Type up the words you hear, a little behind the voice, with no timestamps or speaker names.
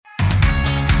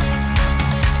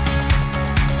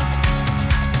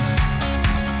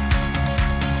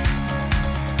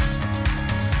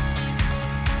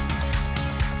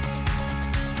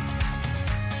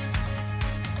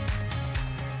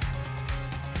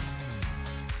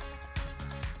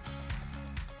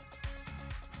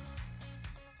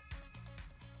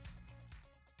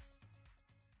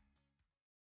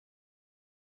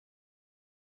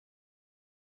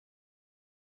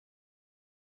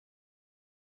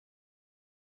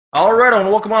All right, I want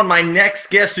to welcome on my next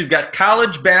guest. We've got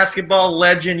college basketball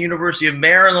legend, University of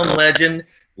Maryland legend,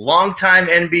 longtime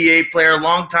NBA player,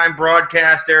 longtime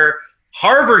broadcaster,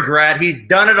 Harvard grad. He's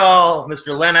done it all. Mr.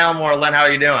 Len Elmore. Len, how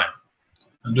are you doing?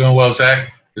 I'm doing well,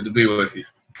 Zach. Good to be with you.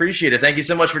 Appreciate it. Thank you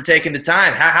so much for taking the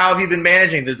time. How have you been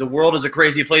managing? The world is a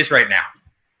crazy place right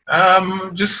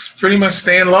now. Just pretty much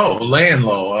staying low, laying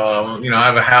low. I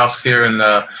have a house here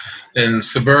in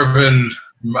suburban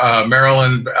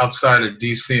Maryland, outside of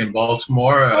D.C. and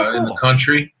Baltimore, Cool. in the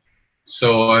country.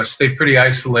 So I stay pretty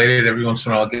isolated. Every once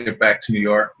in a while, I'll get back to New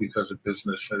York because of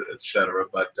business, et cetera.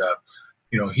 But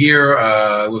here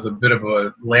with a bit of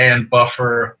a land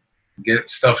buffer, get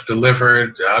stuff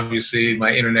delivered. Obviously,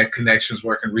 my internet connection is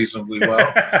working reasonably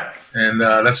well, and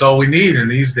that's all we need in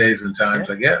these days and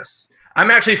times, I guess. I'm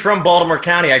actually from Baltimore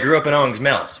County. I grew up in Owings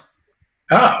Mills.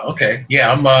 Ah, okay. Yeah,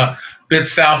 I'm a bit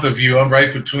south of you. I'm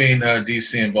right between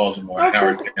D.C. and Baltimore,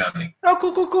 Howard County. Oh,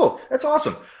 cool. That's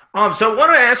awesome. So I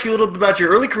wanted to ask you a little bit about your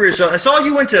early career. So I saw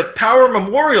you went to Power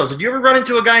Memorials. Did you ever run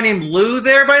into a guy named Lou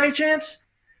there by any chance?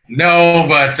 No,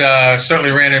 but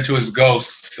certainly ran into his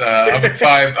ghosts.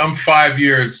 I'm 5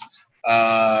 years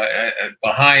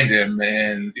behind him,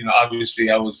 and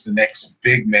obviously I was the next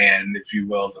big man, if you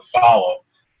will, to follow.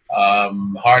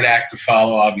 Hard act to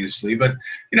follow, obviously, but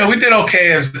we did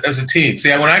okay as a team. See,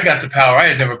 when I got to Power, I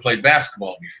had never played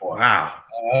basketball before. Wow.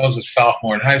 I was a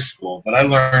sophomore in high school, but I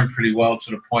learned pretty well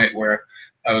to the point where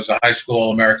I was a high school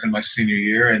All-American my senior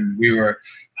year, and we were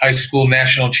high school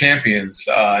national champions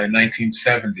in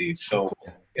 1970. So,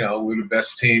 we're the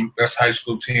best high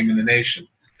school team in the nation.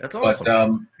 That's awesome.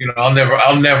 But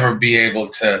I'll never be able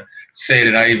to say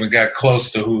that I even got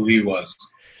close to who he was.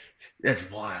 That's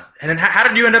wild. And then how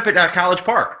did you end up at College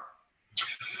Park?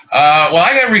 Well,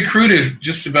 I got recruited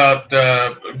just about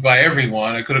by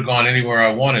everyone. I could have gone anywhere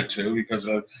I wanted to because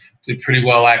I did pretty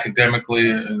well academically,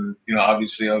 and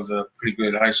obviously I was a pretty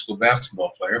good high school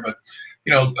basketball player. But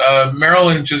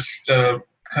Maryland just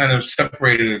kind of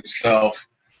separated itself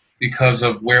because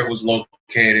of where it was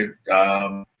located.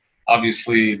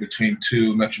 Obviously between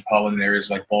two metropolitan areas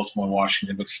like Baltimore and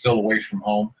Washington, but still away from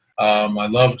home. I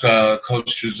loved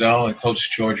Coach Giselle and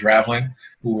Coach George Raveling,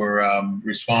 who were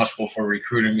responsible for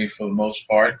recruiting me for the most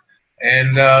part.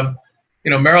 And,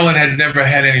 Maryland had never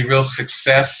had any real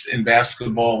success in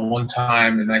basketball. One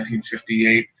time in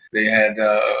 1958, they had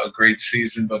a great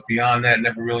season, but beyond that,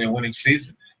 never really a winning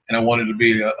season. And I wanted to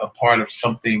be a part of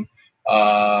something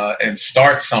and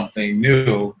start something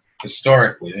new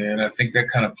historically. And I think that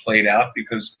kind of played out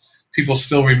because people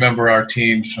still remember our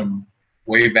teams from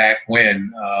way back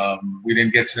when. We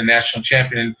didn't get to the national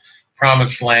champion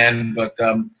promised land, but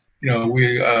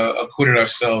we acquitted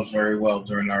ourselves very well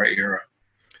during our era.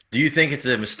 Do you think it's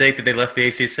a mistake that they left the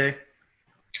ACC?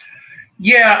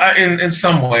 Yeah, in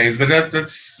some ways, but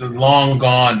that's long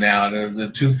gone now. The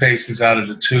toothpaste is out of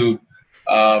the tube.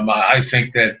 I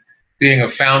think that being a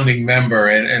founding member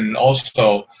and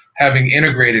also having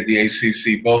integrated the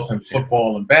ACC both in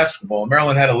football and basketball,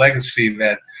 Maryland had a legacy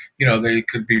that they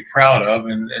could be proud of,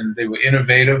 and they were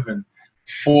innovative and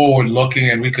forward-looking,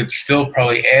 and we could still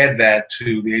probably add that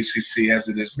to the ACC as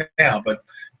it is now. But,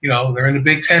 they're in the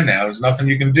Big Ten now. There's nothing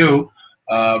you can do.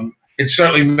 It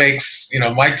certainly makes,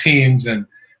 my teams and,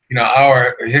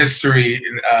 our history,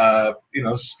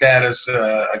 status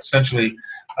essentially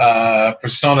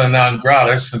persona non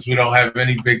grata, since we don't have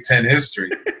any Big Ten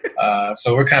history.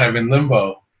 So we're kind of in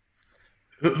limbo.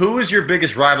 Who was your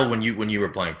biggest rival when you were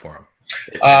playing for him?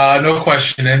 No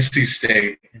question, NC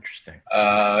State. Interesting.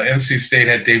 NC State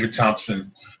had David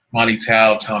Thompson, Monty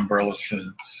Tao, Tom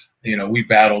Burleson. We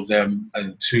battled them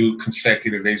in 2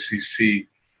 consecutive ACC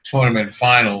tournament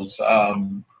finals,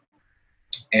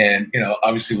 and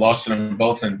obviously lost to them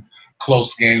both in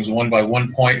close games, one by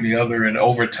 1 point and the other in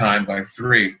overtime by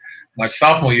 3. My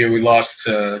sophomore year, we lost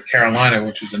to Carolina,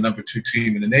 which was the number 2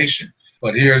 team in the nation.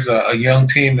 But here's a young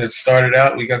team that started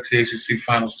out. We got to the ACC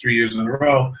finals 3 years in a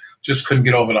row, just couldn't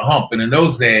get over the hump. And in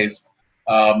those days,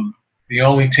 the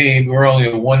only team, we were only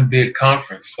a 1-bid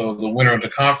conference, so the winner of the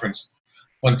conference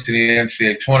went to the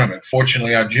NCAA tournament.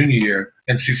 Fortunately, our junior year,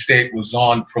 NC State was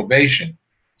on probation,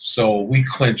 so we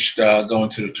clinched going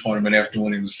to the tournament after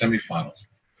winning the semifinals.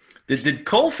 Did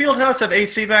Cole Fieldhouse have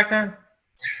AC back then?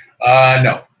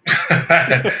 No.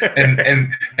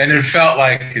 and it felt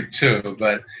like it too,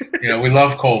 but we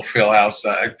love Cole Fieldhouse.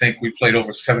 I think we played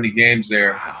over 70 games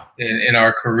there. Wow. in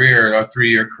our career, our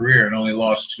 3-year career, and only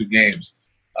lost 2 games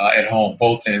at home,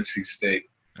 both NC State.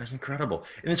 That's incredible.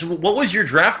 And so what was your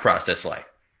draft process like?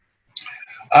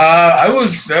 I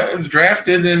was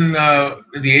drafted in the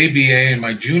ABA in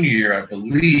my junior year, I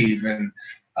believe, and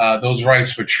those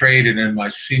rights were traded in my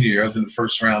senior year. I was in the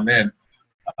first round then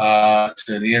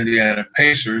to the Indiana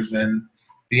Pacers. And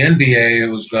the NBA, it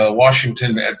was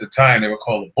Washington at the time. They were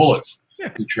called the Bullets,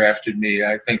 who drafted me,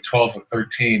 I think, 12 or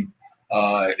 13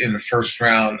 in the first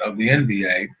round of the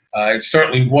NBA. It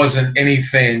certainly wasn't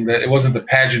anything it wasn't the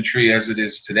pageantry as it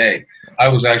is today. I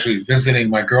was actually visiting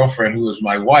my girlfriend, who was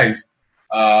my wife,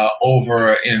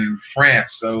 over in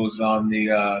France. I was on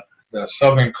the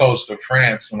southern coast of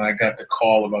France when I got the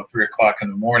call about 3 o'clock in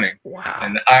the morning. Wow.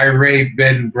 An irate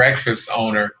bed and breakfast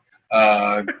owner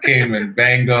came and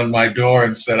banged on my door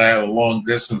and said I had a long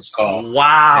distance call.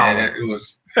 Wow. And it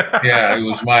was,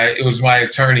 it was my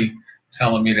attorney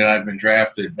telling me that I'd been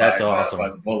drafted by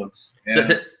the Bullets.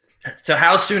 Yeah. So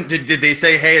how soon did they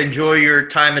say, hey, enjoy your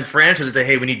time in France, or did they say,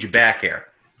 hey, we need you back here?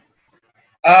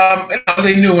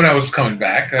 They knew when I was coming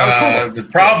back. Cool. The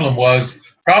problem was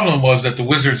that the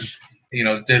Wizards,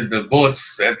 the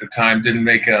Bullets at the time didn't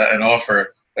make an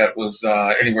offer that was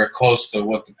anywhere close to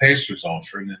what the Pacers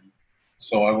offered. And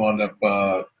so I wound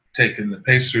up taking the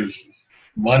Pacers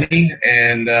money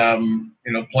and,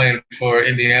 playing for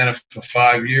Indiana for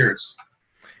 5 years.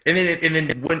 And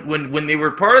then when they were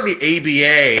part of the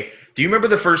ABA, do you remember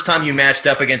the first time you matched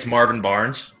up against Marvin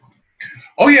Barnes?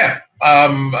 Oh, yeah.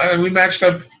 We matched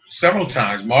up several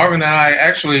times. Marvin and I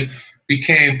actually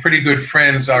became pretty good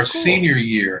friends our senior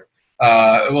year.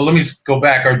 Well, let me go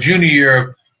back. Our junior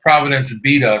year, Providence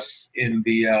beat us in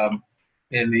the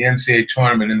NCAA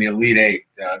tournament in the Elite Eight,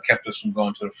 kept us from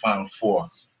going to the Final Four.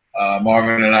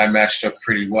 Marvin and I matched up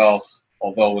pretty well,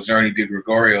 although it was Ernie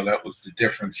DiGregorio that was the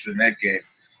difference in that game.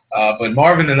 But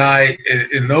Marvin and I,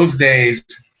 in those days,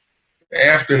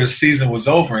 after the season was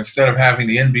over, instead of having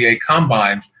the NBA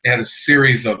combines, they had a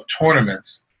series of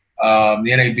tournaments. The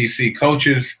NABC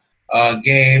coaches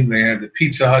game, they had the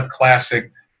Pizza Hut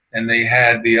Classic, and they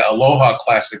had the Aloha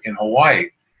Classic in Hawaii.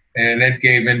 And that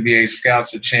gave NBA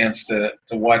scouts a chance to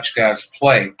watch guys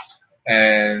play.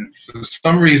 And for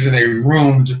some reason, they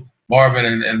roomed Marvin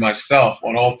and myself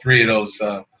on all three of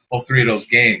those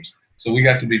games. So we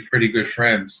got to be pretty good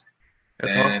friends.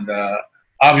 That's awesome. And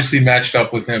obviously matched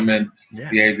up with him in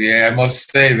the ABA. I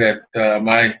must say that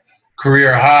my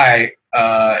career high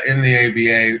in the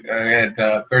ABA, I had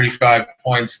 35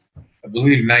 points, I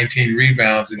believe 19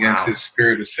 rebounds against his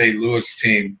Spirit of St. Louis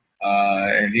team,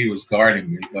 and he was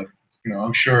guarding me. But,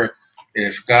 I'm sure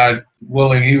if God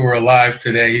willing he were alive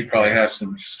today, he'd probably have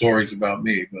some stories about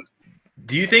me. But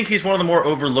do you think he's one of the more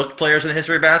overlooked players in the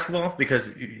history of basketball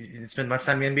because he spent much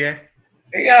time in the NBA?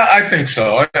 Yeah, I think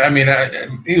so. I mean,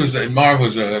 Marv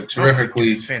was a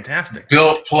terrifically fantastic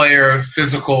built player,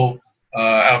 physical,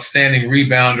 outstanding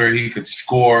rebounder. He could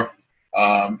score.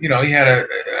 He had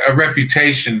a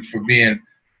reputation for being,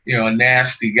 a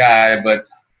nasty guy, but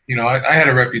I had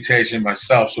a reputation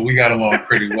myself, so we got along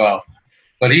pretty well.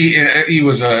 But he had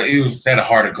a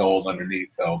heart of gold underneath,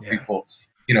 though. Yeah. People,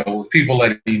 with people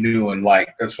that he knew and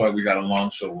liked. That's why we got along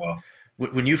so well.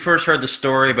 When you first heard the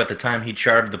story about the time he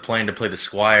chartered the plane to play the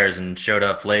Squires and showed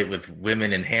up late with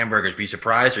women and hamburgers, were you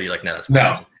surprised, or are you like, no, that's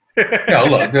fine? No,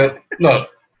 look.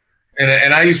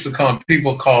 And I used to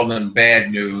people call them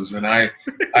bad news, and I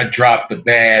dropped the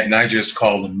bad and I just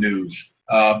call them news.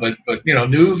 But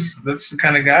news, that's the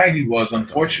kind of guy he was.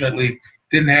 Unfortunately,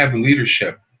 didn't have the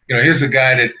leadership. Here's a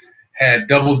guy that had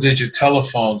double-digit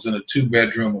telephones in a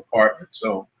 2-bedroom apartment.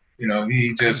 So,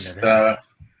 he just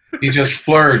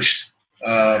splurged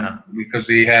because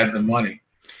he had the money.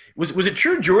 Was it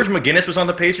true George McGinnis was on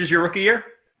the Pacers your rookie year?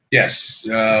 Yes,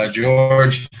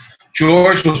 George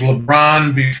was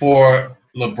LeBron before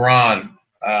LeBron.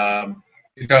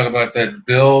 You talk about that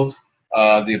build,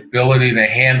 the ability to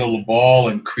handle the ball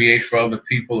and create for other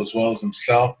people as well as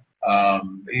himself.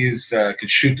 He could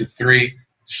shoot the three,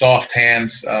 soft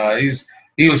hands.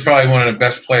 He was probably one of the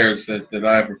best players that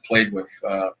I ever played with,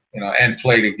 and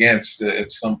played against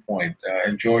at some point.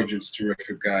 And George is a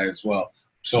terrific guy as well.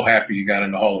 So happy he got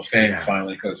in the Hall of Fame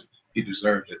finally because he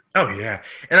deserved it. Oh, yeah.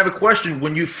 And I have a question.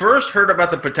 When you first heard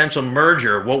about the potential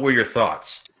merger, what were your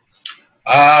thoughts?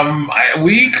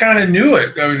 We kind of knew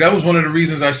it. I mean, that was one of the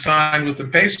reasons I signed with the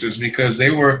Pacers, because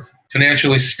they were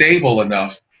financially stable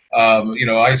enough.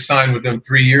 I signed with them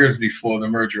 3 years before the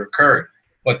merger occurred,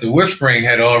 but the whispering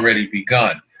had already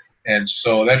begun. And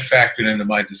so that factored into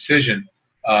my decision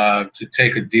to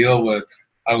take a deal with.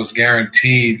 I was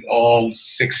guaranteed all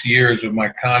 6 years of my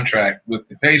contract with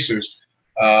the Pacers,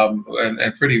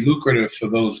 and pretty lucrative for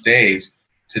those days.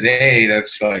 Today,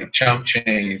 that's like chump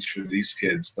change for these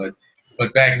kids. But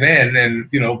back then, and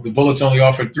the Bullets only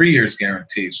offered 3 years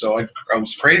guarantee. So I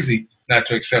was crazy not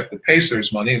to accept the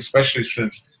Pacers money, especially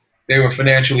since they were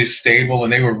financially stable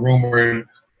and they were rumored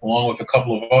along with a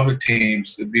couple of other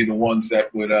teams, to be the ones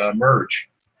that would merge.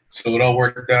 So it all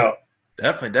worked out.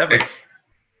 Definitely.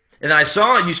 And I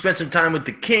saw you spent some time with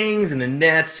the Kings and the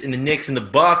Nets and the Knicks and the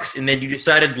Bucks, and then you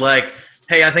decided, like,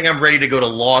 hey, I think I'm ready to go to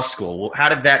law school. Well, how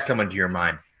did that come into your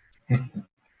mind?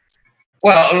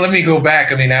 Well, let me go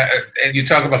back. I mean, you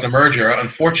talk about the merger.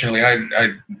 Unfortunately,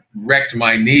 I wrecked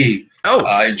my knee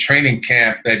in training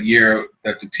camp that year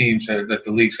that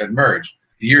the leagues had merged.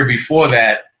 The year before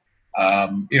that, I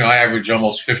averaged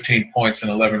almost 15 points and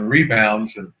 11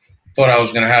 rebounds, and thought I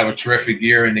was going to have a terrific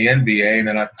year in the NBA. And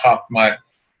then I popped my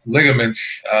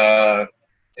ligaments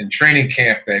in training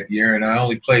camp that year, and I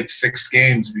only played 6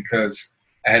 games because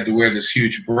I had to wear this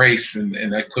huge brace,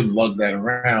 and I couldn't lug that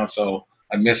around. So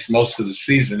I missed most of the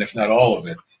season, if not all of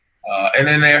it. And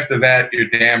then after that, you're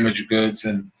damaged goods.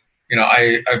 And,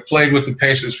 I played with the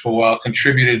Pacers for a while,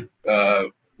 contributed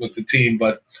with the team,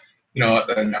 but,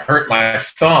 and hurt my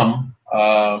thumb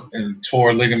and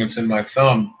tore ligaments in my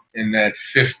thumb in that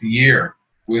 5th year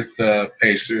with the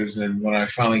Pacers. And when I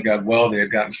finally got well, they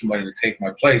had gotten somebody to take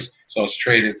my place. So I was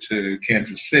traded to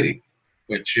Kansas City,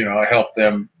 which, I helped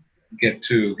them get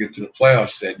to the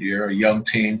playoffs that year, a young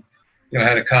team.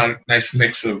 Had a kind of nice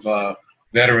mix of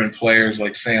veteran players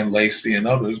like Sam Lacey and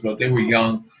others, but they were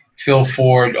young. Phil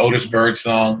Ford, Otis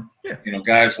Birdsong,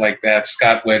 guys like that,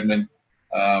 Scott Wedman.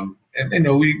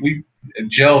 And, we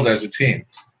gelled as a team.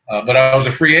 But I was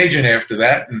a free agent after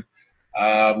that, and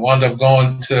wound up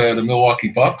going to the Milwaukee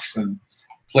Bucks and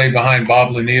played behind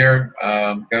Bob Lanier.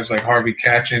 Guys like Harvey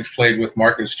Catchings, played with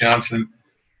Marcus Johnson,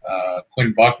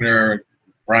 Quinn Buckner,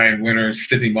 Brian Winters,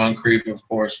 Sidney Moncrief, of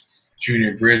course,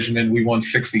 Junior Bridgman. We won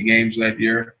 60 games that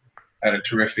year, had a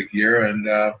terrific year. And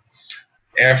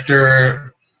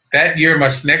after that year, my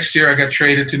next year, I got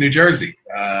traded to New Jersey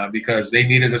because they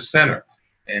needed a center.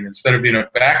 And instead of being a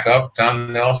backup,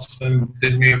 Don Nelson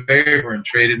did me a favor and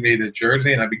traded me to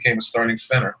Jersey, and I became a starting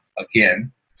center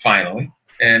again, finally.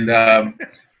 And, and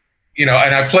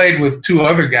I played with 2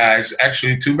 other guys,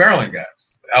 actually 2 Maryland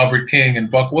guys, Albert King and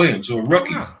Buck Williams, who were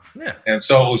rookies. Wow. Yeah. And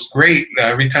so it was great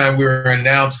every time we were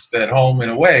announced at home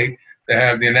and away to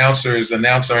have the announcers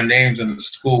announce our names in the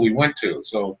school we went to.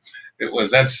 So it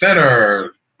was at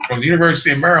center from the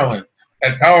University of Maryland,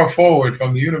 at power forward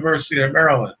from the University of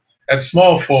Maryland, at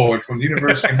small forward from the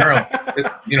University of Maryland.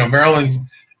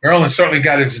 Maryland certainly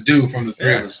got its due from the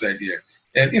 3 of us that year.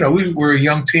 And, we were a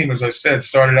young team, as I said,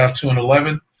 started out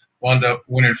 2-11. Wound up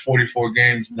winning 44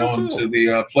 games, going to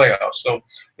the playoffs. So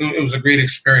it was a great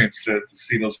experience to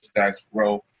see those guys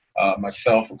grow.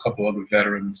 Myself, a couple other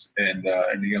veterans, and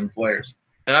the young players.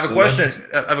 And I have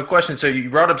a question. So you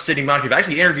brought up Sidney Moncrief. I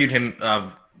actually interviewed him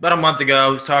about a month ago.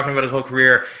 He was talking about his whole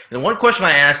career. And the one question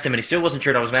I asked him, and he still wasn't sure,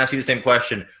 and I was going to ask you the same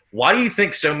question. Why do you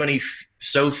think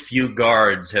so few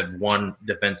guards have won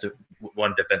defensive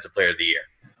player of the year?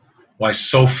 Why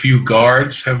so few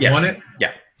guards have won it?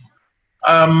 Yeah.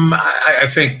 I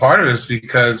think part of it is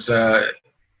because, I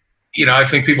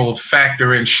think people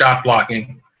factor in shot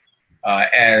blocking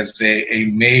as a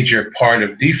major part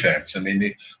of defense. I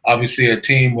mean, obviously a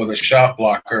team with a shot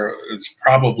blocker is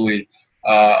probably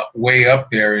way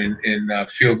up there in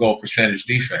field goal percentage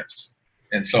defense.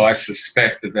 And so I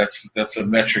suspect that's a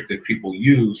metric that people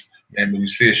use. And when you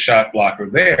see a shot blocker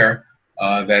there,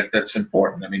 that's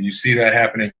important. I mean, you see that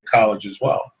happen in college as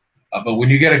well. But when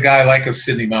you get a guy like a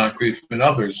Sidney Moncrief and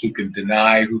others who can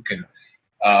deny, who can,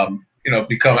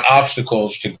 become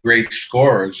obstacles to great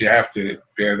scorers, you have to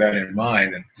bear that in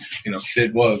mind. And,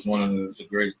 Sid was one of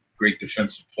the great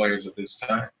defensive players of his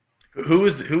time. Who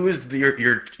is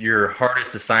your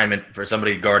hardest assignment for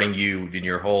somebody guarding you in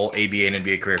your whole ABA and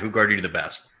NBA career? Who guarded you the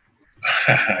best?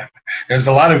 There's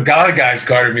a lot of guys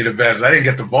guarded me the best. I didn't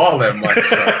get the ball that much.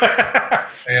 So,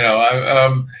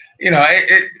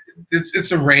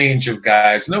 it's a range of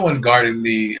guys. No one guarded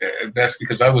me best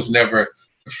because I was never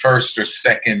the first or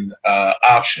second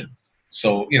option.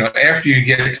 So, after you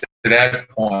get to that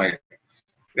point,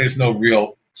 there's no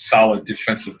real solid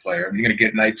defensive player. You're going to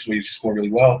get nights where you score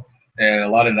really well, and a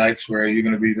lot of nights where you're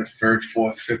going to be the 3rd,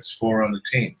 4th, 5th scorer on the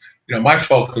team. My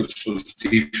focus was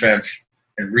defense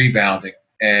and rebounding,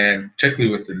 and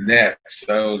particularly with the Nets,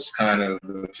 I was kind of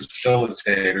the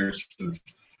facilitator since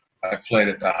I played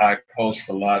at the high post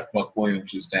a lot. Buck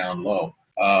Williams was down low.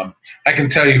 I can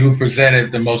tell you who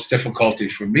presented the most difficulty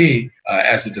for me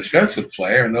as a defensive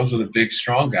player, and those are the big,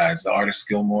 strong guys, the Artis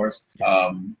Gilmores.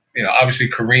 Obviously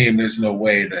Kareem, there's no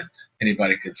way that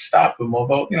anybody could stop him,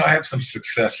 although, I had some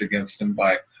success against him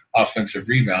by offensive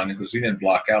rebounding because he didn't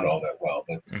block out all that well.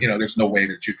 But, there's no way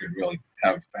that you could really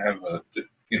have an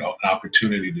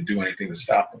opportunity to do anything to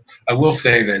stop him. I will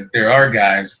say that there are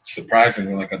guys,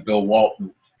 surprisingly, like a Bill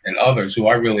Walton, and others who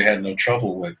I really had no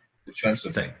trouble with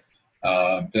defensively.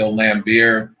 Bill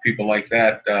Lambier, people like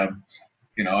that.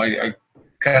 I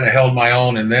kind of held my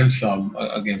own and then some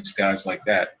against guys like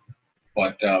that.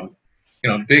 But,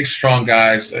 big, strong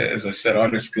guys, as I said,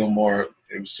 Artis Gilmore,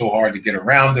 it was so hard to get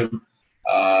around him.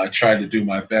 I tried to do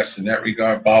my best in that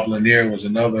regard. Bob Lanier was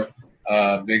another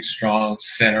big, strong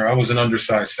center. I was an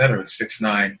undersized center at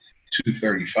 6'9",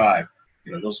 235.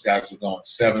 Those guys were going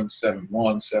 7'1",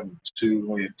 7'2",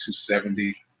 only at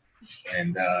 270,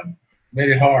 and made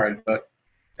it hard. But,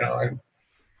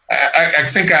 I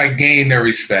think I gained their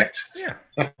respect. Yeah.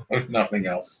 If nothing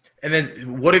else. And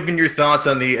then what have been your thoughts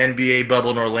on the NBA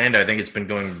bubble in Orlando? I think it's been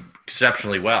going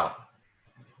exceptionally well.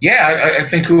 Yeah, I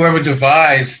think whoever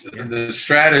devised the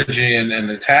strategy and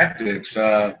the tactics,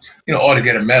 ought to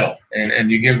get a medal.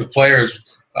 And you give the players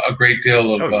a great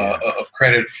deal of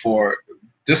credit for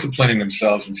disciplining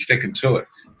themselves and sticking to it.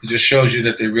 It just shows you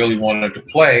that they really wanted to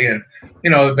play. And,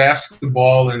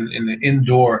 basketball and the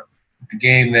indoor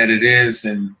game that it is,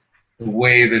 and the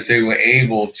way that they were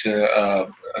able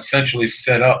to essentially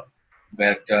set up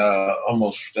that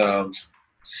almost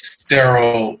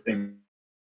sterile and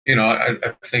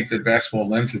I think that basketball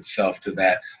lends itself to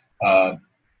that.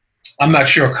 I'm not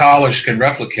sure college can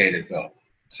replicate it, though.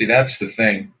 See, that's the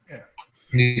thing. Yeah.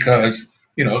 Because,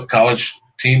 college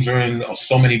teams are in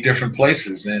so many different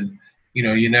places, and,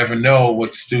 you never know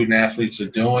what student athletes are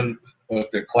doing,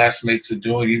 what their classmates are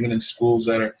doing, even in schools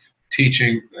that are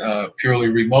teaching purely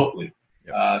remotely.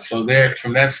 Yep. So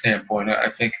from that standpoint, I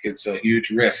think it's a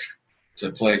huge risk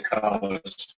to play college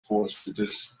sports at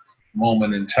this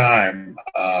moment in time.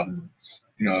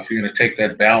 If you're going to take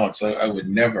that balance, I would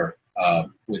never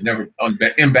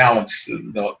imbalance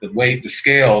the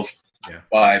scales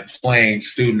by playing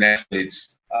student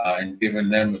athletes and giving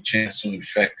them a chance to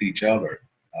infect each other.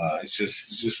 It's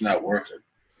just not worth it.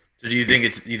 So do you think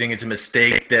it's a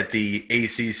mistake that the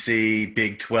ACC,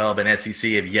 Big 12, and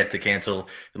SEC have yet to cancel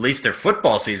at least their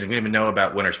football season? We don't even know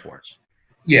about winter sports.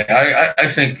 Yeah, I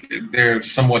think they're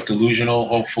somewhat delusional,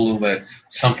 hopeful that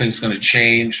something's going to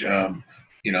change.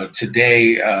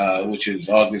 Today, which is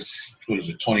August,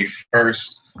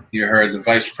 21st, you heard the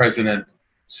vice president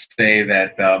say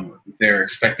that they're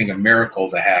expecting a miracle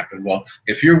to happen. Well,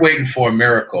 if you're waiting for a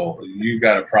miracle, you've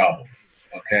got a problem,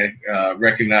 okay?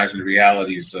 Recognizing the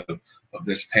realities of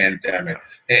this pandemic.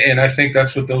 And I think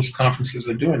that's what those conferences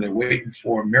are doing. They're waiting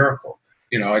for a miracle.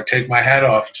 I take my hat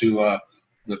off to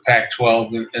the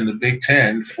Pac-12 and the Big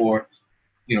Ten for,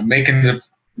 making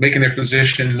their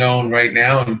position known right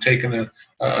now and taking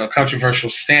a controversial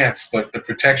stance. But the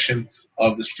protection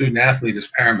of the student athlete is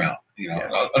paramount.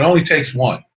 It only takes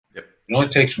one. Yep. It only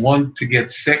takes one to get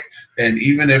sick, and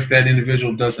even if that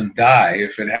individual doesn't die,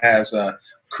 if it has a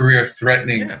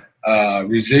career-threatening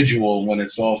residual when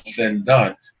it's all said and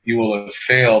done, you will have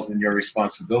failed in your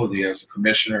responsibility as a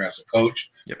commissioner, as a coach,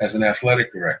 as an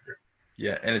athletic director.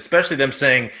 Yeah, and especially them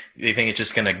saying they think it's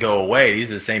just going to go away.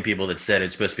 These are the same people that said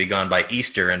it's supposed to be gone by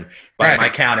Easter, and by my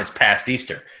count, it's past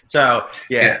Easter. So,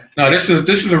 no, this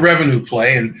is a revenue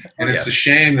play, and it's a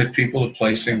shame that people are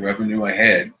placing revenue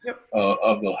ahead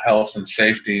of the health and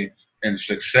safety and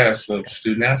success of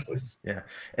student athletes. Yeah,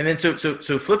 and then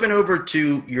so flipping over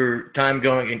to your time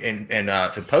going and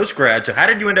to post grad. So, how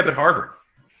did you end up at Harvard?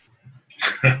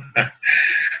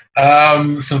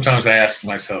 Sometimes I ask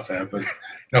myself that, but.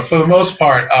 For the most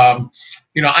part,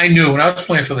 I knew when I was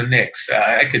playing for the Knicks,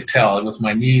 I could tell with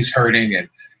my knees hurting and,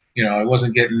 I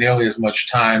wasn't getting nearly as much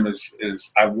time as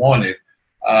I wanted.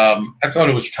 I thought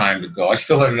it was time to go. I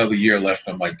still had another year left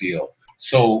on my deal.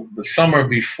 So the summer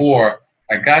before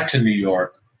I got to New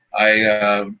York,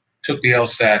 I took the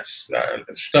LSATs,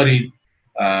 studied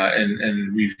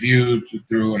and reviewed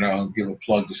through, and I'll give a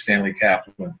plug to Stanley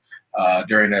Kaplan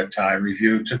during that time,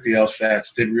 reviewed, took the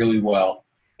LSATs, did really well.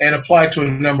 And applied to a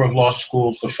number of law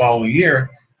schools the following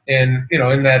year. And,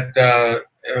 in that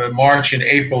March and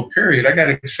April period, I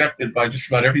got accepted by just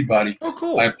about everybody. Oh,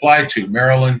 cool. I applied to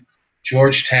Maryland,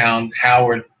 Georgetown,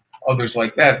 Howard, others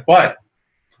like that. But,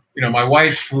 my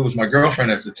wife, who was my girlfriend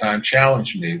at the time,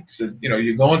 challenged me, said,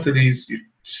 you're going to these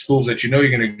schools that you're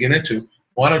going to get into.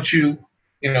 Why don't you,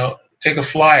 take a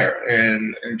flyer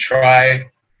and try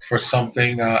for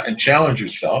something and challenge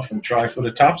yourself and try for the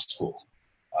top schools.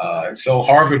 So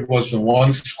Harvard was the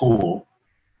one school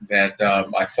that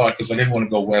I thought, because I didn't want to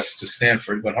go west to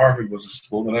Stanford, but Harvard was a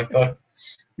school that I thought,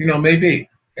 maybe.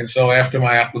 And so after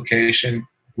my application,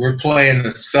 we're playing the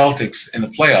Celtics in the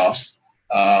playoffs.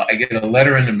 I get a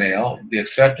letter in the mail, the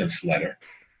acceptance letter.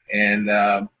 And,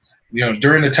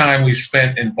 during the time we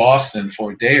spent in Boston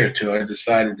for a day or two, I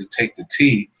decided to take the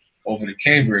T over to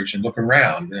Cambridge and look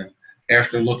around. And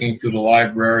after looking through the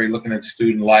library, looking at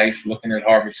student life, looking at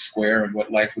Harvard Square and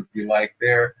what life would be like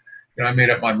there, I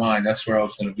made up my mind that's where I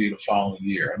was going to be the following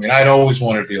year. I mean, I'd always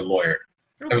wanted to be a lawyer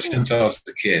ever since I was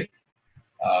a kid.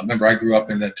 Remember, I grew up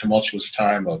in the tumultuous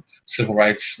time of civil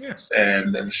rights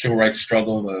and the civil rights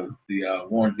struggle. The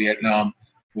war in Vietnam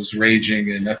was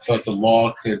raging, and I thought the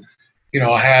law could,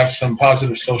 have some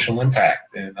positive social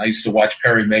impact. And I used to watch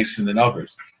Perry Mason and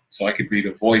others, so I could be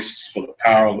the voice for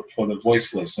the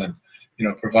voiceless, and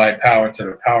provide power to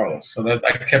the powerless. So that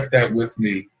I kept that with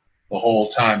me the whole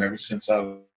time ever since I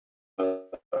was.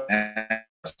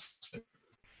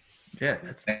 Yeah,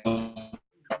 that's.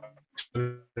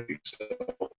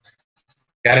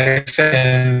 Got to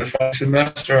extend the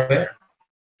semester there.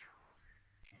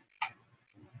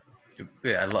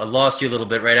 Yeah, I lost you a little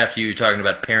bit right after you were talking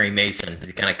about Perry Mason.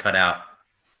 You kind of cut out.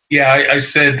 Yeah, I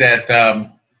said that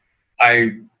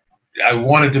I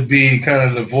wanted to be kind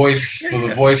of the voice for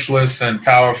the voiceless and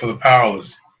power for the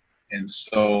powerless, and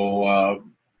so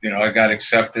I got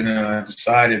accepted, and I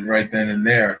decided right then and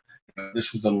there,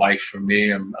 this is the life for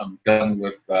me. I'm done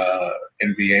with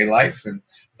NBA life, and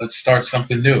let's start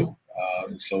something new.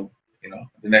 And so,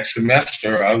 the next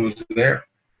semester I was there.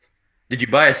 Did you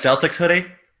buy a Celtics hoodie?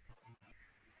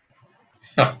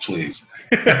 Oh, please.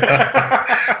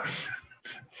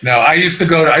 No, I used to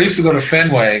go to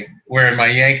Fenway wearing my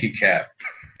Yankee cap,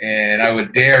 and I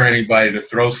would dare anybody to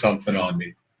throw something on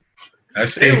me. I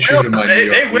stayed true to my New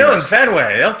York. They will in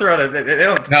Fenway. They'll throw it. They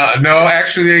don't. No,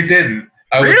 actually they didn't.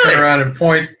 I would turn around and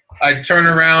point. I'd turn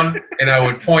around and I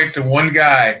would point to one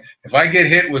guy. If I get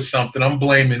hit with something, I'm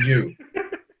blaming you.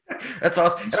 That's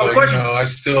awesome. So, I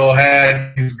still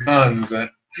had these guns. Yeah.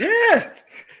 I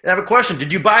have a question.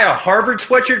 Did you buy a Harvard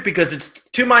sweatshirt? Because it's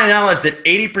to my knowledge that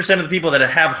 80% of the people that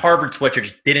have Harvard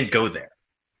sweatshirts didn't go there.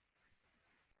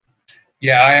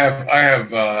 Yeah, I have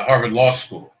Harvard Law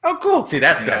School. Oh, cool. See,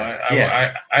 that's good.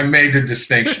 I made the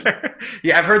distinction.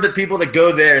 Yeah, I've heard that people that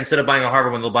go there, instead of buying a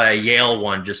Harvard one, they'll buy a Yale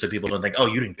one just so people don't think, oh,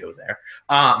 you didn't go there.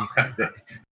 I'm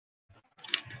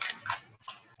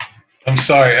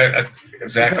sorry,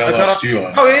 Zach, I lost you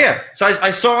on. Oh, yeah. So I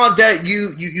saw that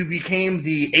you became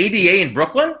the ADA in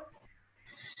Brooklyn?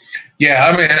 Yeah,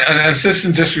 I mean, an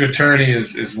assistant district attorney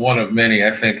is one of many. I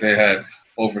think they had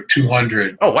over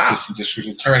 200 assistant district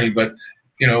attorney, but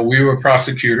we were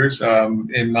prosecutors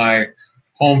in my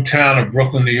hometown of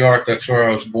Brooklyn, New York. That's where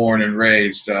I was born and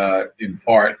raised in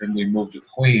part, and we moved to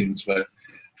Queens. But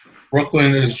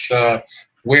Brooklyn is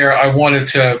where I wanted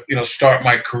to start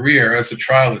my career as a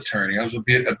trial attorney. I was a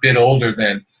bit older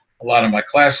than a lot of my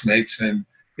classmates, and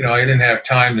I didn't have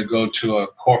time to go to a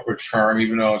corporate firm,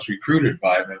 even though I was recruited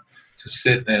by them, to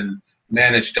sit and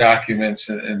manage documents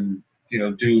and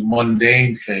do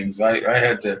mundane things. I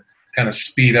had to kind of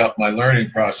speed up my learning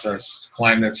process,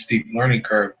 climb that steep learning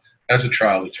curve as a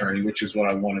trial attorney, which is what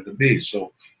I wanted to be.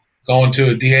 So going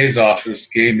to a DA's office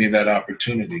gave me that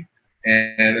opportunity.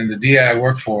 And the DA I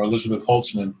worked for, Elizabeth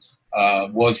Holtzman,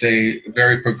 was a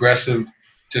very progressive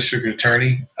district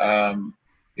attorney,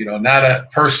 not a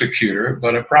persecutor,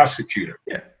 but a prosecutor.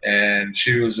 Yeah. And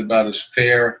she was about as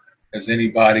fair as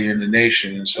anybody in the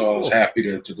nation. And so I was happy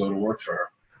to go to work for her.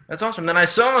 That's awesome. Then I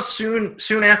saw soon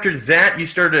after that you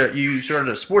started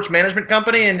a sports management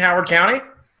company in Howard County.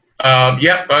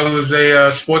 Yep, I was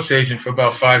a sports agent for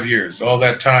about 5 years. All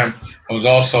that time, I was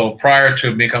also, prior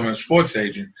to becoming a sports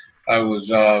agent, I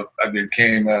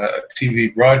became a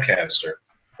TV broadcaster.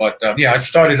 But I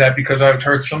started that because I've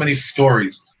heard so many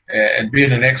stories, and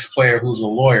being an ex-player who's a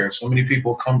lawyer, so many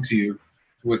people come to you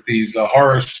with these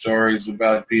horror stories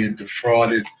about being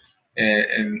defrauded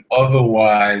and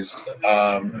otherwise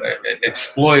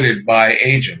exploited by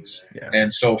agents. Yeah.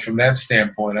 And so from that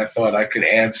standpoint, I thought I could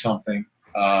add something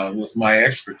with my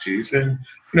expertise. And,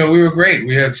 we were great.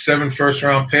 We had 7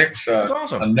 first-round picks,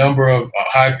 awesome. A number of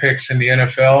high picks in the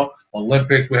NFL,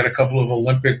 Olympic. We had a couple of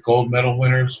Olympic gold medal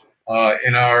winners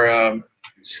in our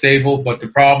stable. But the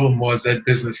problem was that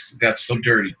business got so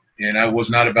dirty. And I was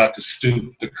not about to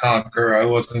stoop to conquer. I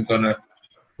wasn't going to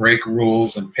break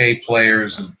rules and pay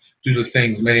players and do the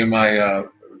things many of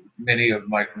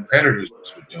my competitors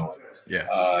were doing. Yeah.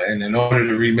 And in order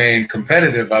to remain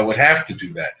competitive, I would have to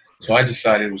do that. So I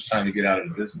decided it was time to get out of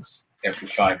the business after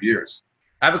 5 years.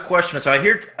 I have a question. So I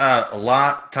hear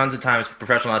tons of times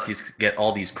professional athletes get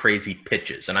all these crazy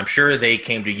pitches, and I'm sure they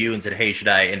came to you and said, hey, should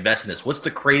I invest in this? What's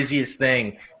the craziest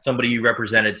thing somebody you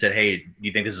represented said, hey, do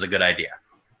you think this is a good idea?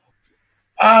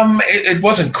 It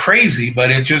wasn't crazy, but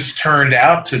it just turned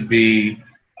out to be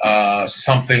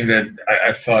something that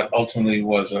I thought ultimately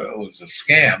was a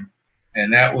scam,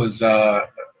 and that was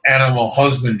animal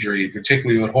husbandry,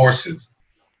 particularly with horses,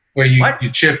 where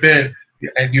you chip in.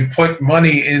 and you put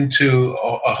money into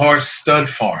a horse stud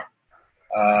farm.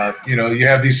 You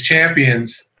have these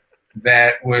champions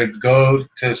that would go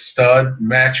to stud,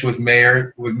 match with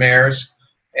mares,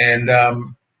 and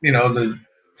the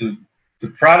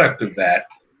product of that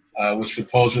was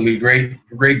supposedly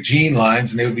great gene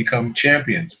lines, and they would become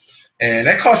champions, and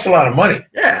that costs a lot of money.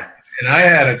 Yeah. And I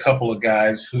had a couple of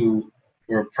guys who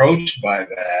were approached by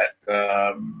that.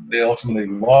 They ultimately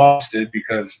lost it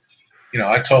because,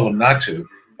 I told them not to.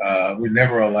 We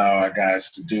never allow our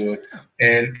guys to do it.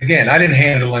 And again, I didn't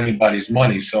handle anybody's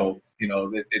money, so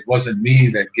it wasn't me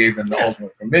that gave them the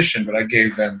ultimate permission, but I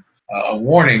gave them a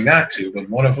warning not to. But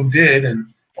one of them did, and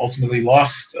ultimately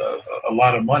lost a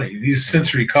lot of money. He's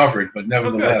since recovered, but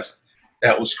nevertheless,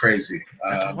 that was crazy.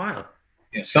 That's wild.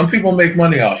 Yeah, some people make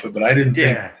money off it, but I didn't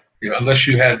think, unless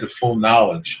you had the full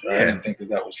knowledge, I didn't think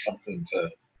that was something to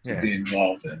be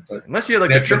involved in. But unless you're like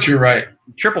but you're right.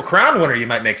 Triple Crown winner, you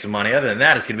might make some money. Other than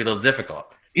that, it's going to be a little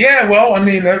difficult. Yeah, well, I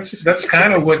mean, that's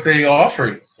kind of what they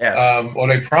offered. Yeah. Or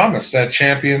they promised that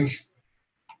champions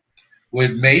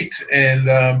would mate, and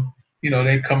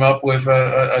they'd come up with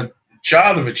a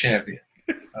child of a champion.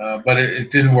 But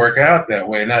it didn't work out that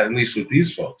way, not at least with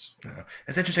these folks.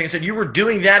 That's interesting. So you were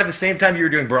doing that at the same time you were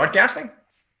doing broadcasting?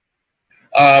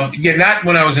 Not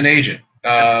when I was an agent,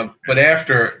 but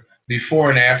before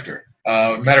and after.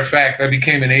 Matter of fact, I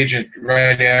became an agent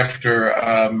right after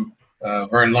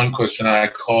Vern Lundquist and I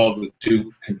called the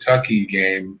Duke Kentucky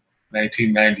game,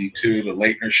 1992, the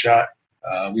Leitner shot.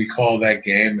 We called that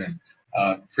game, and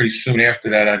pretty soon after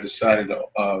that, I decided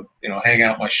to hang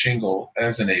out my shingle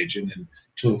as an agent, and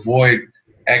to avoid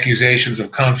accusations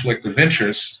of conflict of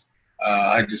interest,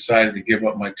 I decided to give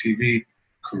up my TV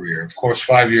career. Of course,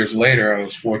 5 years later, I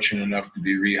was fortunate enough to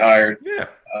be rehired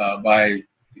by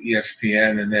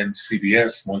ESPN and then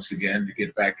CBS once again to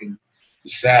get back in the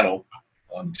saddle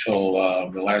until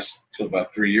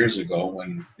about 3 years ago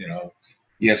when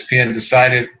ESPN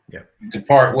decided to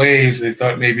part ways. They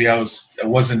thought maybe I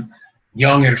wasn't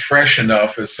young and fresh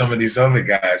enough as some of these other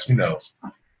guys. Who knows?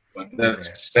 But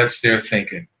that's their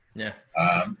thinking. Yeah.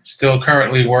 Still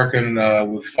currently working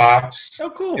with Fox. Oh,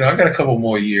 cool. I've got a couple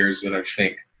more years that I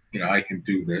think I can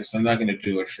do this. I'm not going to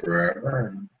do it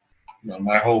forever. And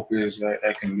my hope is that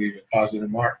I can leave a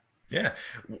positive mark. Yeah.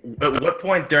 At what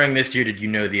point during this year did you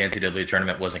know the NCAA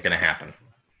tournament wasn't going to happen?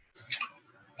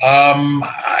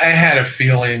 I had a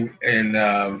feeling in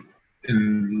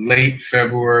late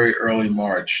February, early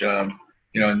March. And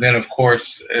then, of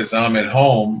course, as I'm at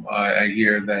home, I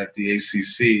hear that the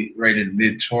ACC, right in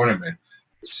mid-tournament,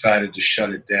 decided to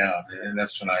shut it down. And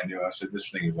that's when I knew. I said, this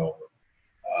thing is over.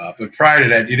 But prior to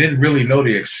that, you didn't really know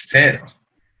the extent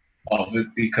of it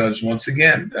because, once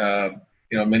again,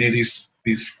 many of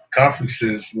these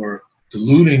conferences were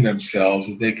deluding themselves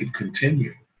that they could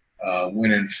continue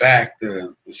when, in fact,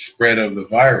 the spread of the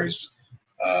virus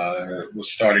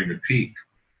was starting to peak.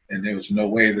 And there was no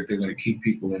way that they're going to keep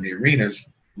people in the arenas,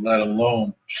 let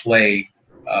alone play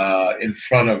in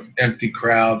front of empty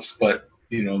crowds, but,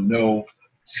 no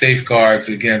safeguards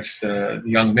against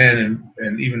young men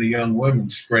and even the young women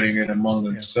spreading it among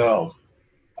themselves.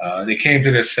 They came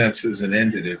to their senses and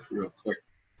ended it real quick.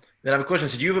 Then I have a question.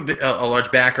 So you have a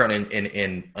large background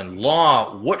in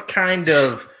law. What kind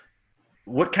of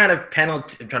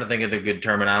penalty? I'm trying to think of the good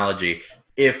terminology.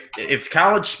 If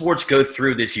college sports go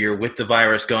through this year with the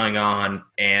virus going on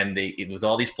and with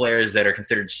all these players that are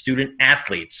considered student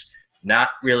athletes, not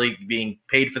really being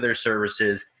paid for their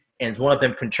services, and one of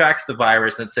them contracts the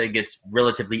virus and say gets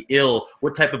relatively ill,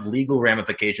 what type of legal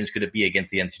ramifications could it be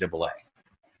against the NCAA?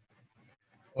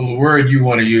 Well, the word you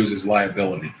want to use is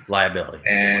liability. Liability.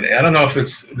 And I don't know if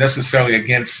it's necessarily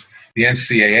against the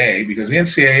NCAA, because the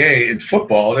NCAA in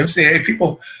football,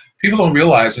 people don't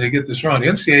realize, and they get this wrong, the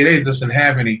NCAA doesn't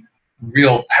have any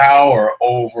real power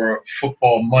over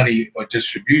football money or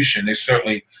distribution. They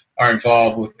certainly are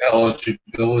involved with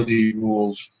eligibility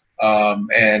rules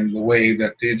and the way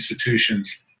that the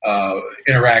institutions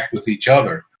interact with each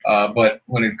other. But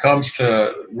when it comes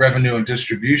to revenue and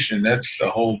distribution, that's a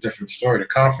whole different story. The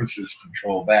conferences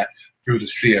control that through the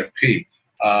CFP.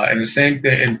 And the same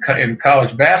thing in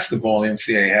college basketball, the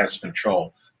NCAA has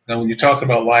control. Now, when you talk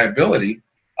about liability,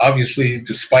 obviously,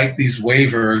 despite these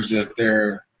waivers that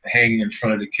they're hanging in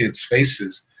front of the kids'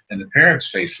 faces and the parents'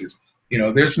 faces,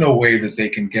 there's no way that they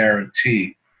can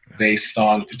guarantee, based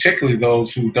on particularly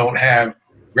those who don't have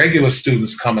regular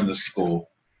students coming to school,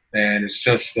 and it's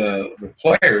just the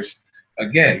players.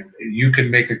 Again, you can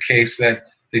make a case that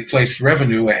they place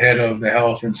revenue ahead of the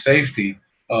health and safety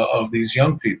of these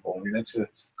young people. I mean, that's a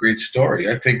great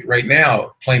story. I think right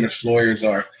now plaintiffs' lawyers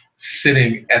are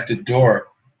sitting at the door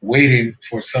waiting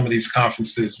for some of these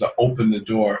conferences to open the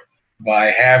door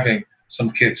by having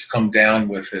some kids come down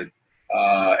with it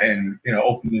and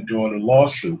open the door to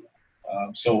lawsuit.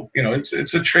 So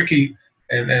it's a tricky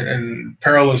and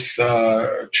perilous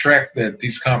trek that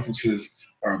these conferences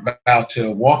are about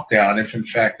to walk down if in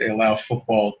fact they allow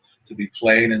football to be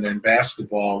played and then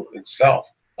basketball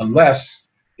itself, unless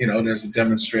there's a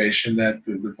demonstration that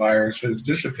the virus has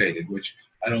dissipated, which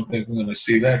I don't think we're going to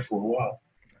see that for a while.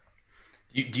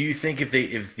 Do you think if the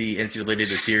NCAA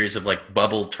did a series of like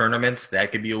bubble tournaments,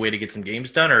 that could be a way to get some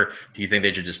games done, or do you think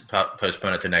they should just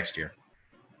postpone it to next year?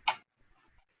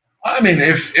 I mean,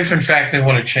 if in fact they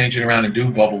want to change it around and do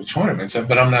bubble tournaments,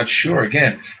 but I'm not sure.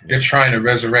 Again, they're trying to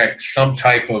resurrect some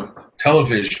type of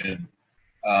television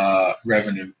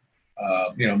revenue,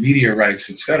 media rights,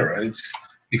 etc. It's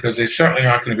because they certainly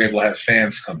aren't going to be able to have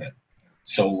fans come in.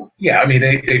 So yeah, I mean,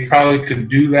 they probably could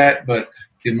do that, but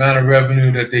the amount of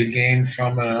revenue that they gain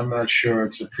from it, I'm not sure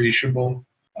it's appreciable.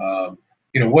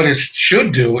 What it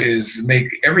should do is make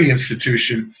every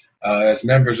institution, as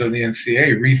members of the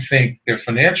NCAA, rethink their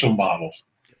financial models.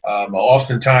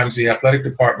 Oftentimes, the athletic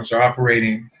departments are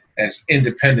operating as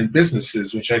independent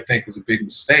businesses, which I think is a big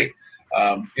mistake.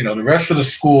 The rest of the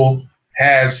school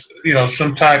has,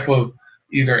 some type of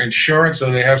either insurance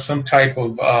or they have some type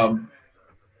of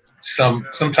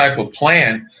some type of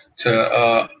plan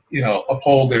to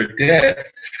uphold their debt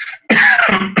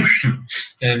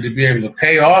and to be able to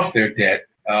pay off their debt,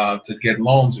 to get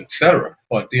loans, etc.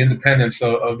 But the independence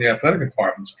of the athletic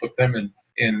departments put them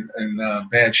in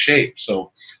bad shape.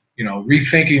 So,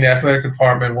 rethinking the athletic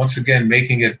department, once again,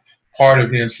 making it part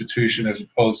of the institution as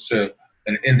opposed to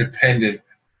an independent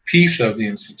piece of the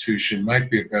institution might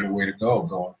be a better way to go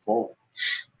going forward.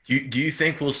 Do you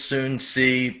think we'll soon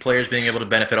see players being able to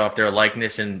benefit off their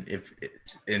likeness, and if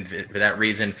for that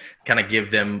reason, kind of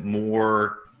give them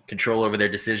more control over their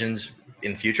decisions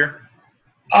in the future?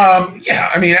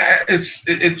 Yeah, I mean,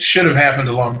 it should have happened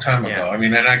a long time ago. Yeah. I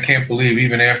mean, and I can't believe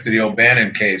even after the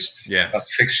O'Bannon case, about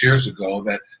 6 years ago,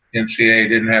 that NCAA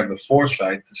didn't have the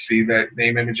foresight to see that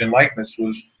name, image, and likeness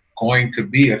was going to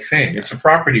be a thing. It's a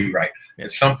property right.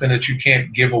 It's something that you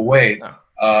can't give away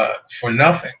for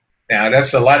nothing. Now,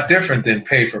 that's a lot different than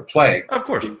pay for play. Of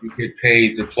course. You get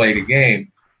paid to play the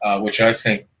game, which I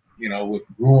think, would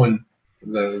ruin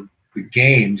the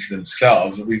games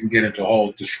themselves. And we can get into a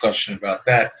whole discussion about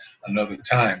that another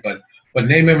time. But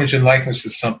name, image, and likeness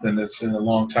is something that's in a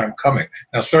long time coming.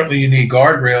 Now, certainly you need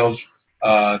guardrails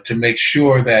to make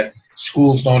sure that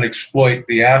schools don't exploit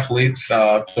the athletes,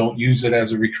 don't use it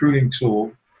as a recruiting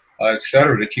tool, et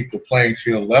cetera, to keep the playing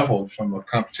field level from a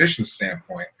competition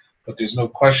standpoint. But there's no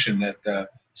question that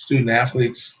student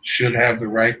athletes should have the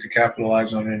right to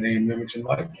capitalize on their name, image, and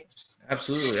likeness.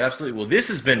 Absolutely, absolutely. Well, this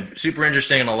has been super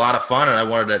interesting and a lot of fun, and I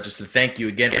wanted to thank you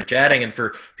again for chatting. And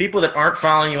for people that aren't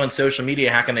following you on social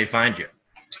media, how can they find you?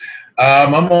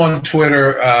 I'm on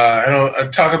Twitter. I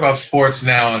talk about sports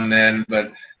now and then,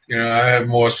 but I have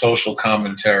more social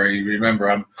commentary. Remember,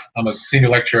 I'm a senior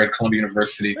lecturer at Columbia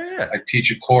University. Oh, yeah. I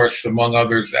teach a course, among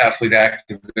others, athlete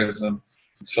activism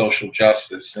and social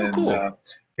justice, and cool.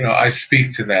 I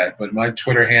speak to that. But my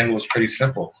Twitter handle is pretty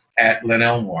simple: @Len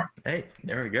Elmore. Hey,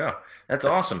 there we go. That's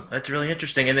awesome. That's really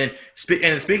interesting. And then,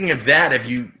 speaking of that, have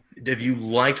you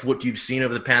liked what you've seen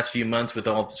over the past few months with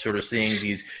all sort of seeing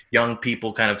these young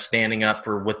people kind of standing up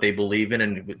for what they believe in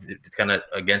and kind of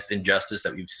against injustice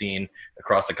that we've seen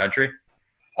across the country?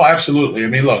 Oh, absolutely. I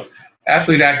mean, look,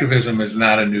 athlete activism is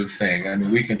not a new thing. I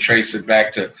mean, we can trace it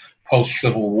back to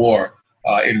post-Civil War.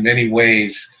 In many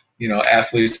ways,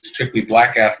 athletes, particularly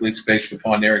black athletes, based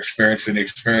upon their experience and the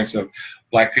experience of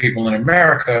black people in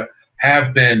America,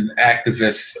 have been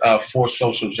activists for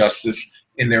social justice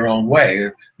in their own way.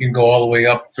 You can go all the way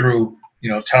up through,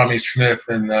 Tommy Smith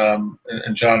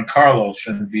and John Carlos,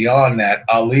 and beyond that,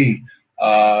 Ali,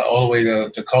 all the way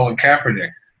to Colin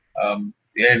Kaepernick,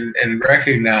 and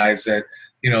recognize that,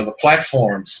 the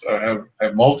platforms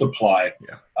have multiplied.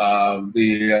 Yeah.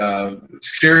 The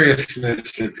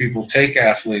seriousness that people take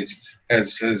athletes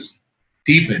has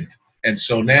deepened. And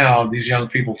so now these young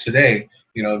people today,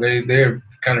 they've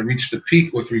kind of reached the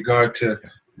peak with regard to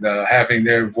having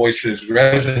their voices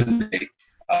resonate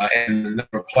and the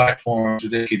number of platforms that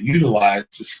they can utilize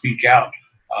to speak out.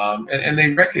 And they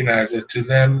recognize that to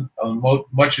them,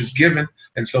 much is given,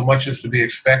 and so much is to be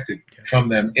expected from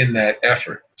them in that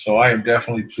effort. So I am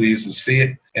definitely pleased to see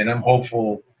it, and I'm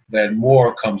hopeful that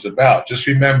more comes about. Just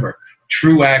remember,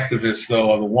 true activists,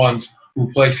 though, are the ones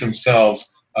who place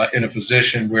themselves in a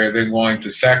position where they're going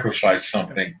to sacrifice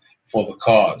something for the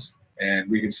cause. And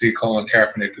we can see Colin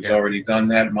Kaepernick has already done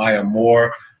that. Maya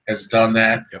Moore has done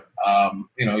that, Yep.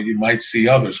 You might see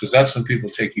others, because that's when people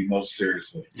take you most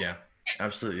seriously. Yeah,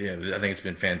 absolutely. Yeah, I think it's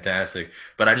been fantastic.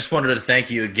 But I just wanted to thank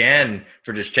you again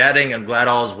for just chatting. I'm glad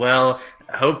all is well.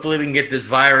 Hopefully we can get this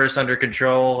virus under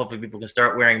control. Hopefully people can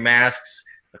start wearing masks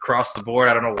across the board.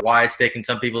 I don't know why it's taking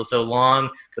some people so long,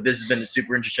 but this has been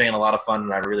super interesting and a lot of fun,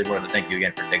 and I really wanted to thank you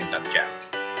again for taking time to chat.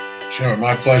 Sure,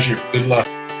 my pleasure. Good luck.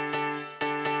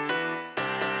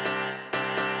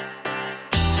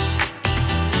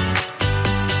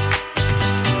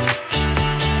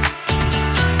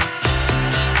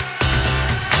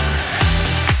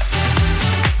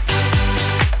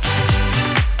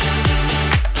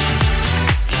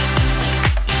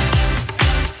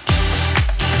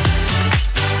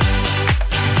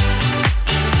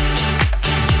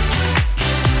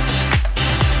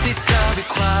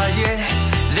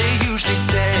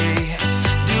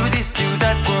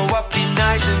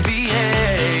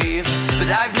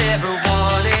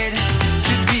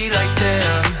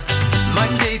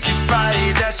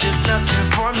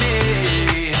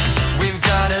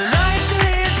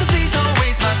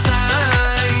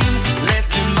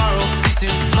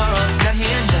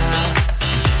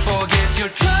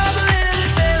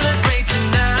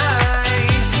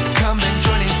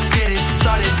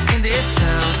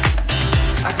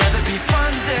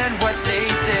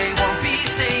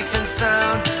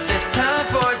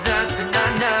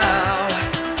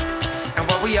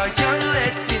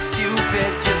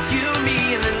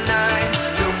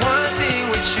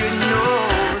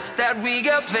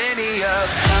 Plenty of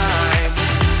time.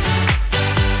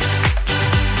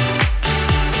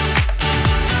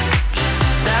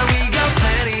 That we got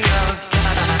plenty of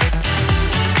time.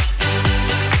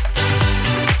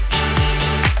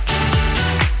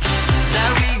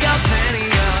 That we got plenty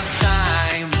of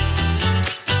time.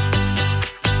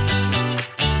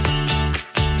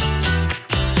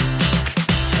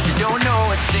 You don't know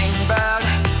a thing about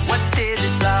what this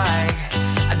is like.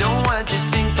 I don't want to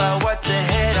think about what's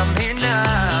ahead. I'm here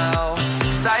now.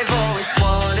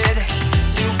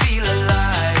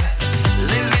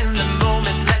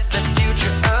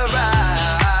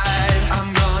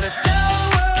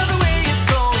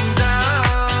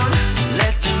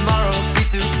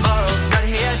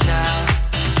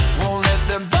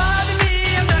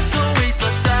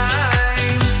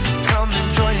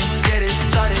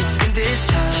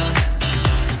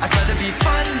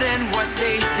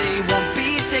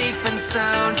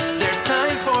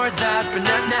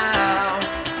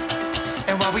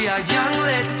 We are young,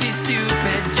 let's be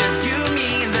stupid. Just you,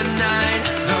 me, and the night.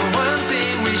 The one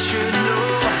thing we should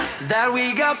know is that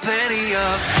we got plenty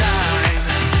of time.